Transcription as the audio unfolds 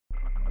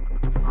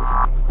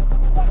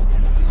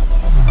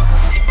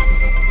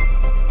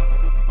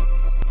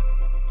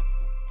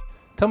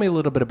tell me a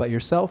little bit about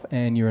yourself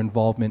and your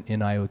involvement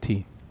in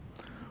IoT.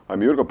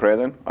 I'm Jurgo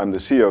Preden. I'm the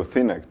CEO of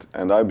Thinnect,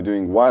 and I've been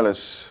doing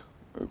wireless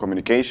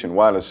communication,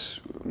 wireless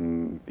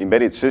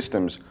embedded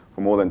systems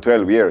for more than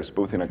 12 years,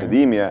 both in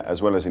academia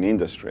as well as in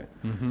industry.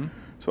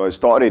 So I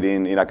started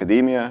in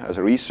academia as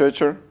a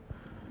researcher.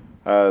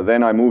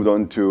 Then I moved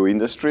on to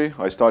industry.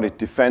 I started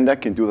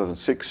Thinnect in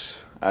 2006,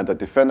 and at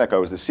Thinnect I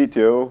was the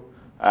CTO,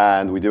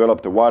 and we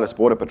developed a wireless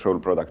border patrol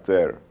product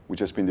there, which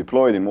has been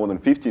deployed in more than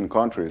 15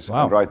 countries.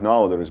 Wow. And right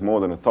now there is more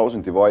than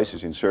 1,000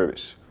 devices in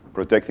service,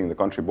 protecting the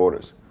country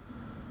borders.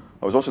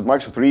 I was also at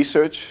Microsoft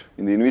Research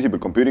in the Invisible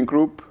Computing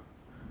Group,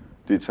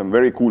 did some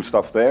very cool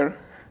stuff there.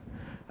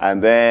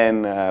 And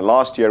then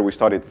last year we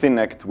started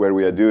Thinnect, where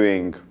we are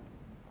doing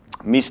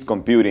mist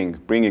computing,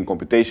 bringing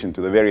computation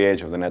to the very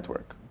edge of the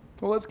network.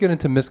 Well, let's get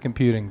into mist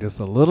computing just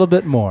a little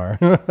bit more.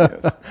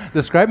 Yes.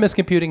 Describe mist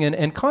computing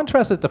and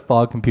contrast it to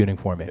fog computing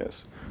for me.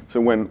 Yes. So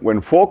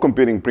when fog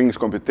computing brings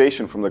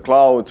computation from the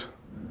cloud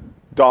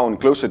down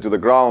closer to the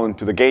ground,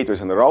 to the gateways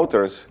and the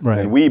routers,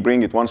 then we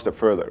bring it one step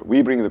further.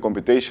 We bring the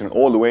computation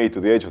all the way to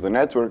the edge of the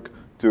network,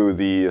 to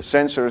the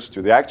sensors,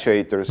 to the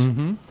actuators,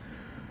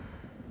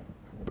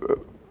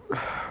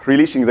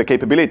 releasing the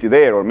capability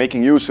there, or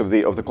making use of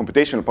the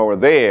computational power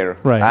there,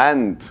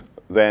 and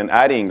then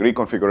adding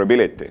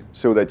reconfigurability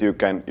so that you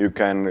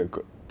can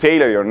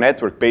tailor your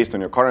network based on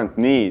your current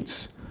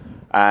needs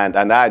and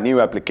add new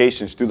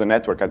applications to the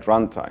network at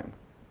runtime.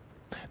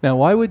 Now,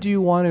 why would you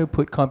want to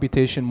put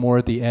computation more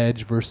at the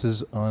edge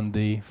versus on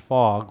the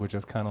fog, which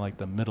is kind of like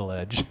the middle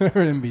edge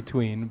or in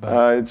between?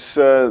 But it's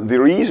the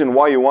reason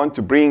why you want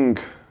to bring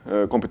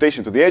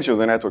computation to the edge of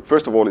the network.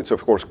 First of all, it's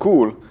of course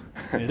cool.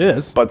 It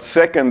is. But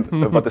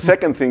the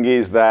second thing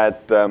is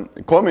that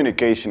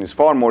communication is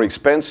far more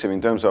expensive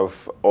in terms of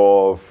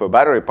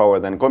battery power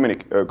than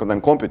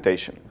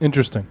computation.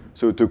 Interesting.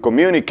 So to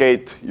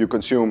communicate, you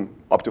consume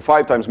up to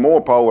 5 times more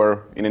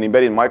power in an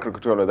embedded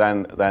microcontroller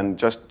than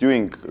just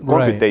doing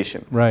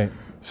computation. Right.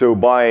 So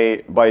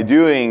by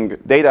doing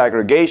data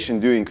aggregation,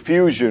 doing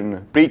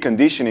fusion,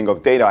 preconditioning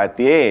of data at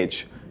the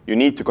edge, you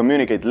need to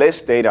communicate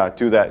less data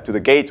to the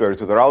gateway or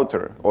to the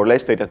router, or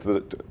less data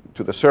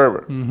to the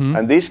server.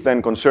 And this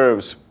then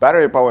conserves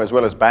battery power as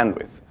well as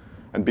bandwidth.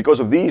 And because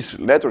of these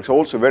networks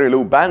also very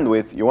low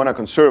bandwidth, you want to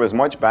conserve as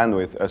much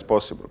bandwidth as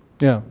possible.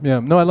 Yeah.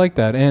 No, I like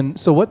that. And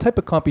so what type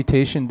of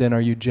computation then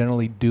are you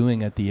generally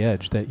doing at the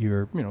edge that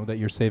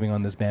you're saving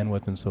on this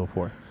bandwidth and so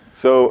forth?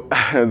 So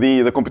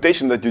the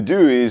computation that you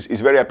do is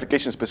very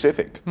application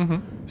specific.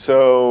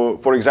 So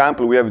for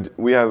example,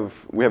 we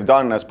have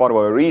done as part of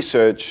our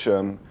research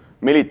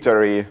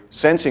military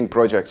sensing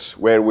projects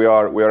where we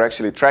are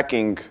actually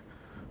tracking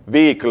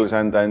vehicles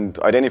and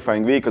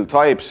identifying vehicle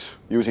types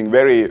using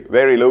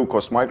very low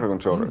cost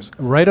microcontrollers.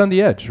 Right on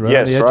the edge, right?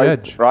 Yes, on the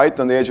edge. Right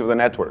on the edge of the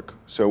network.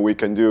 So we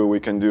can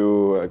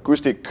do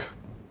acoustic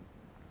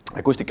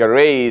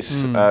arrays,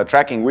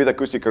 tracking with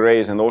acoustic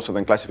arrays, and also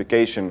then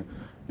classification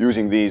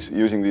using these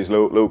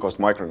low cost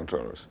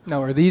microcontrollers.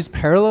 Now, are these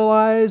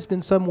parallelized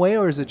in some way,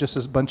 or is it just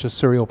a bunch of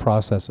serial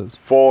processes?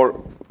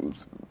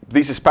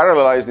 This is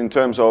parallelized in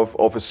terms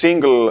of a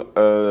single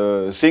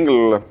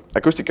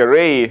acoustic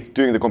array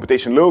doing the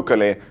computation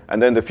locally, and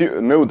then the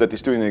node that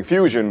is doing the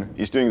fusion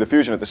is doing the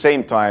fusion at the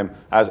same time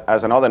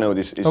as another node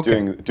is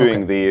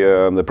doing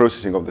the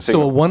processing of the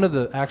signal. So one of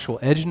the actual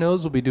edge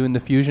nodes will be doing the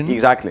fusion?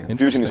 Exactly.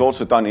 Fusion is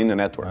also done in the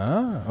network.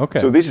 Ah, okay.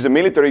 So this is a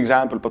military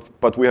example,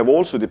 but we have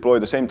also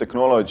deployed the same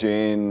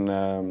technology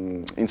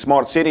in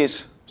smart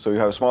cities. So you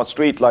have smart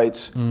street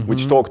lights,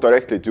 which talk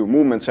directly to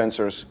movement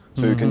sensors.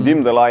 So you can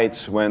dim the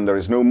lights when there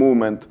is no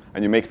movement,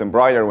 and you make them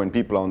brighter when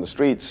people are on the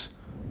streets,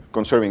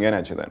 conserving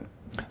energy then.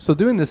 So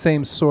doing the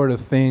same sort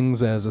of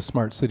things as a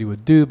smart city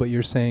would do, but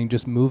you're saying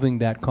just moving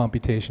that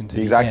computation to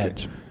the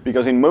edge.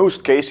 Because in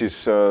most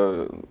cases,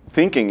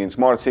 thinking in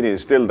smart city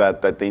is still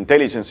that the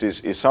intelligence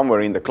is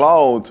somewhere in the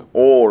cloud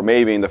or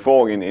maybe in the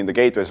fog, in the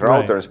gateways,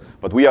 routers,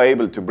 but we are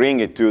able to bring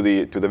it to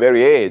the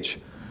very edge,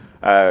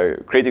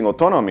 creating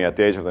autonomy at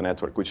the edge of the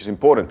network, which is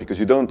important because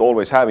you don't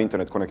always have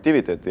internet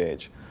connectivity at the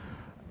edge.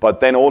 But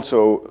then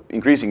also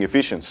increasing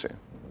efficiency.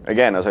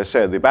 Again, as I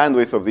said, the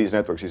bandwidth of these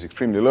networks is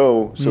extremely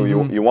low, so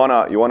you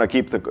wanna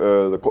keep the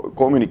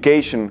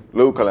communication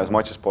local as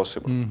much as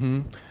possible.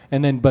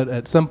 And then, but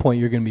at some point,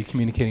 you're going to be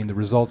communicating the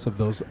results of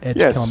those edge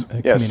Yes.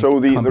 So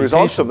the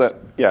results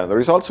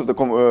of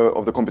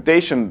the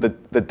computation,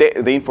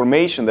 the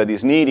information that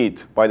is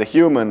needed by the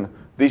human,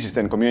 this is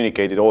then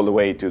communicated all the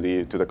way to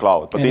the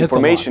cloud. But the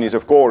information is,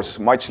 of course,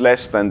 much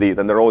less than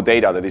the raw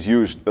data that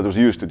was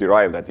used to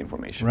derive that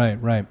information.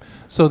 Right.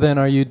 So then,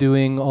 are you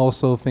doing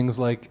also things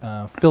like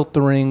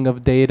filtering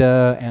of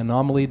data,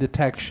 anomaly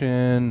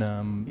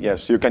detection?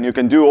 Yes, you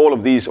can do all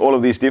of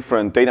these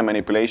different data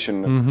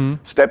manipulation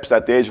steps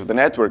at the edge of the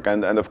network,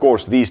 and of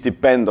course these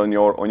depend on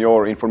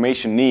your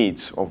information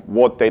needs of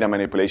what data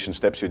manipulation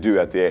steps you do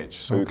at the edge.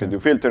 So you can do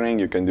filtering,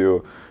 you can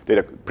do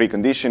data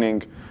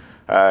preconditioning.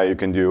 You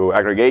can do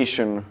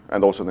aggregation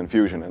and also then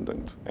fusion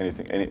and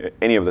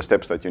any of the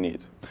steps that you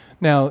need.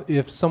 Now,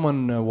 if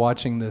someone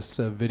watching this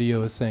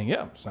video is saying,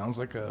 "Yeah, sounds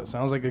like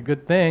a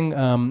good thing,"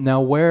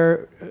 now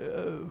where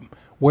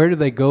do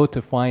they go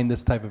to find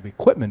this type of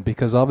equipment?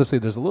 Because obviously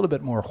there's a little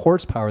bit more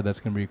horsepower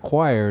that's going to be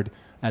required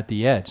at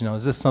the edge. Now,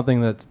 is this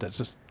something that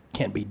just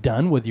can't be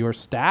done with your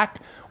stack,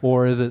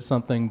 or is it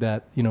something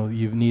that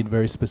you need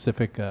very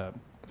specific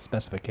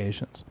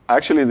specifications?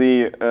 Actually,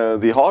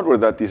 the hardware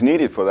that is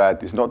needed for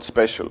that is not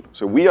special.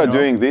 So we are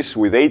doing this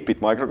with 8-bit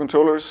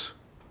microcontrollers.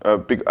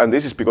 And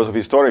this is because of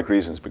historic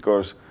reasons,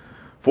 because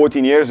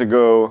 14 years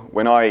ago,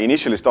 when I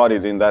initially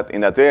started in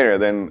that area,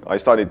 then I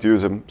started to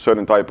use a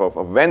certain type of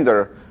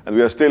vendor, and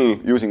we are still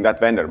using that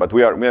vendor, but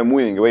we are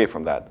moving away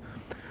from that.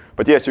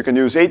 But yes, you can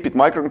use 8-bit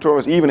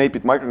microcontrollers, even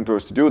 8-bit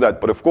microcontrollers to do that,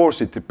 but of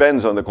course it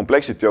depends on the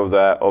complexity of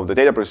the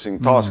data processing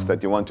tasks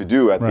that you want to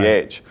do at the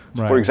edge.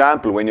 So for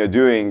example, when you're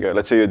doing,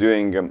 let's say you're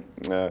doing in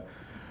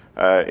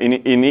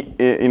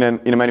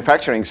a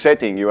manufacturing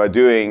setting, you are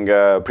doing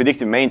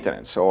predictive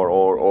maintenance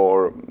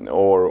or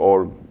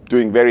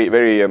doing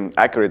very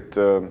accurate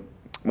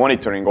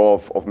monitoring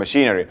of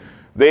machinery.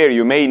 There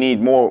you may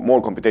need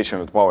more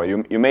computational power.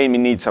 You may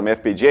need some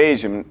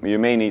FPGAs, you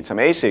may need some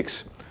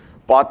ASICs,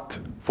 but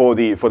for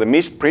the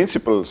MIST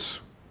principles,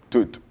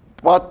 to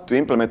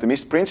implement the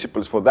MIST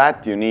principles, for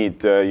that you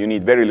need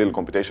very little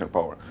computational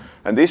power.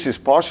 And this is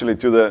partially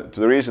to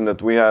the reason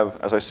that we have,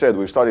 as I said,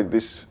 we've started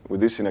with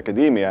this in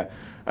academia,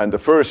 and the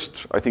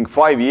first, I think,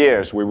 5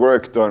 years we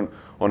worked on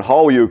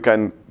how you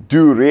can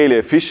do really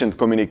efficient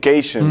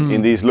communication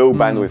in these low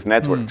bandwidth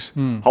networks.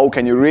 How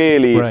can you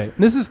really... Right.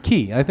 This is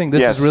key. I think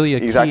this is really a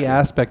key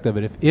aspect of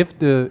it. If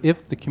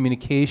the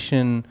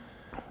communication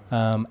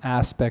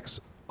aspects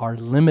are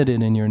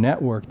limited in your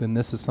network, then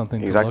this is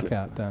something to look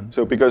at then.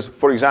 So because,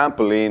 for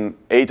example, in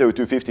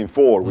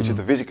 802.15.4, which is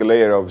the physical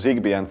layer of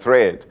Zigbee and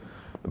Thread,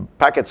 the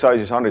packet size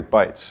is 100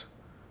 bytes.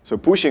 So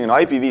pushing an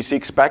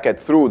IPv6 packet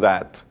through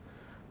that,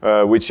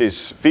 which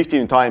is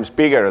 15 times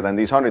bigger than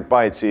these 100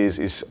 bytes,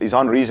 is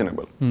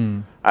unreasonable.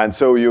 And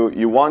so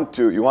you want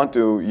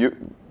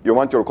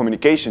your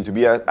communication to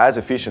be as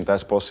efficient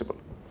as possible.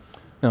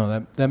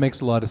 No, that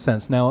makes a lot of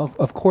sense. Now,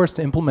 of course,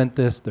 to implement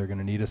this, they're going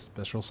to need a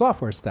special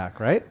software stack,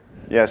 right?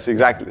 Yes,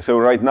 exactly. So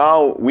right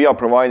now, we are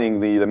providing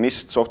the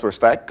MIST software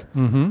stack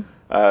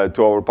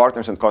to our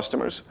partners and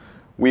customers.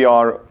 We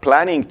are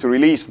planning to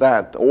release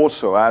that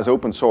also as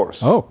open source,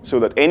 so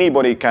that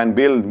anybody can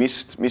build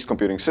MIST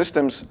computing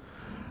systems.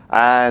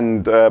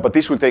 And but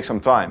this will take some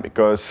time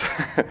because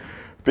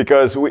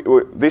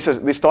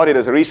this started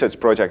as a research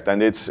project,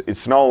 and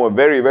it's now a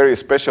very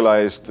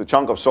specialized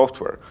chunk of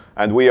software.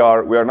 And we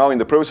are now in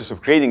the process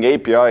of creating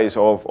APIs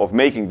of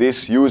making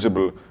this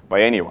usable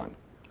by anyone.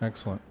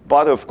 Excellent.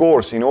 But of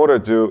course, in order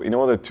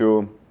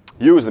to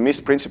use the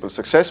MIST principle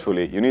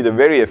successfully, you need a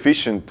very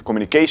efficient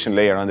communication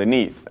layer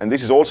underneath. And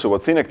this is also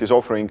what Thinnect is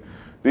offering.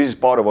 This is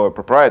part of our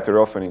proprietary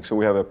offering. So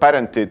we have a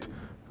patented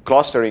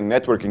clustering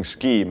networking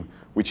scheme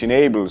which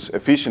enables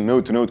efficient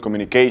node-to-node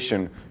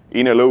communication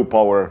in a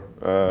low-power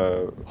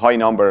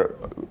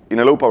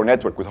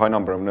network with high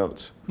number of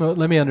nodes. Well,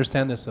 let me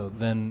understand this. So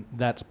then,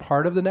 that's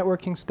part of the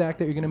networking stack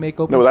that you're going to make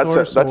open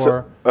source.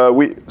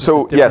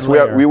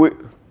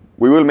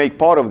 We will make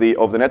part of the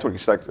networking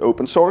stack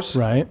open source,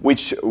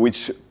 which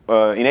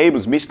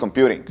enables MIST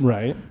computing.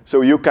 Right.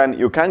 So you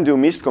can do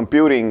MIST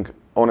computing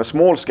on a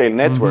small-scale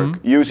network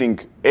using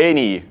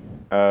any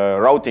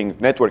routing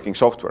networking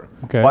software.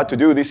 But to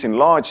do this in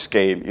large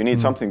scale, you need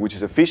something which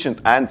is efficient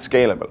and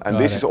scalable. And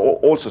this is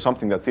also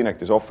something that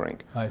Thinnect is offering.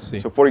 I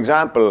see. So for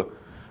example,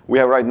 we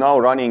are right now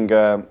running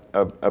a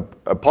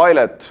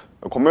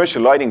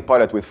commercial lighting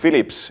pilot with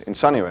Philips in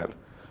Sunnyvale.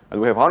 And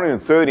we have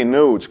 130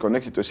 nodes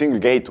connected to a single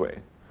gateway.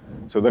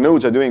 So the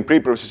nodes are doing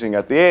pre-processing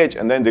at the edge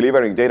and then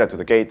delivering data to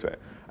the gateway.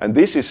 And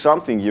this is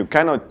something you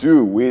cannot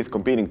do with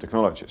competing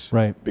technologies.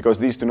 Because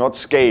these do not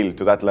scale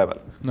to that level.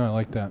 No, I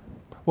like that.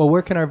 Well,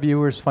 where can our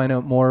viewers find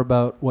out more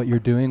about what you're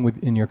doing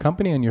in your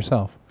company and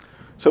yourself?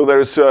 So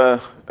there's a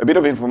bit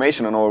of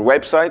information on our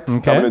website,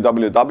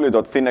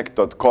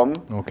 www.thinnect.com.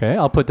 Okay,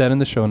 I'll put that in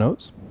the show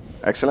notes.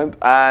 Excellent.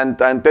 And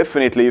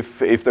definitely,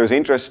 if there's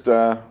interest,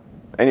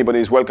 anybody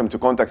is welcome to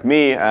contact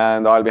me,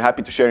 and I'll be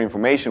happy to share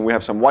information. We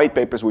have some white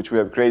papers which we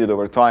have created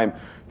over time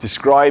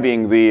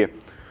describing the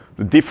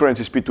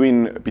differences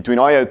between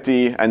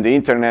IoT and the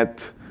internet,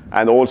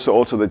 and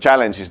also the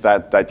challenges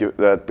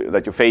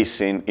that you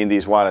face in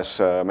these wireless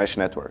mesh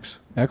networks.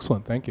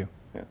 Excellent. Thank you.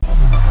 Yeah.